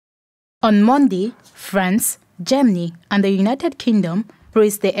On Monday, France, Germany, and the United Kingdom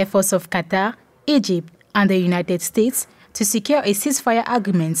praised the efforts of Qatar, Egypt, and the United States to secure a ceasefire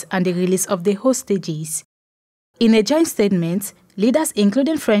agreement and the release of the hostages. In a joint statement, leaders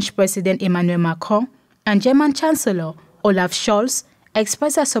including French President Emmanuel Macron and German Chancellor Olaf Scholz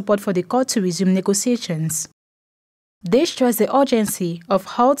expressed their support for the court to resume negotiations. They stressed the urgency of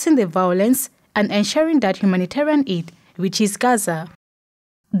halting the violence and ensuring that humanitarian aid reaches Gaza.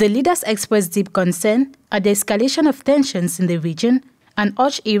 The leaders expressed deep concern at the escalation of tensions in the region and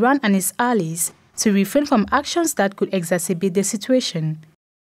urged Iran and its allies to refrain from actions that could exacerbate the situation.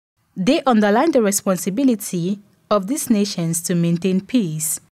 They underlined the responsibility of these nations to maintain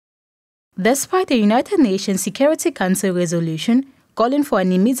peace. Despite the United Nations Security Council resolution calling for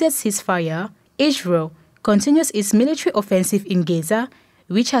an immediate ceasefire, Israel continues its military offensive in Gaza,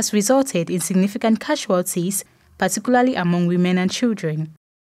 which has resulted in significant casualties, particularly among women and children.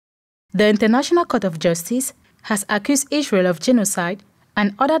 The International Court of Justice has accused Israel of genocide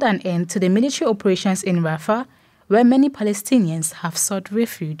and ordered an end to the military operations in Rafah, where many Palestinians have sought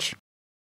refuge.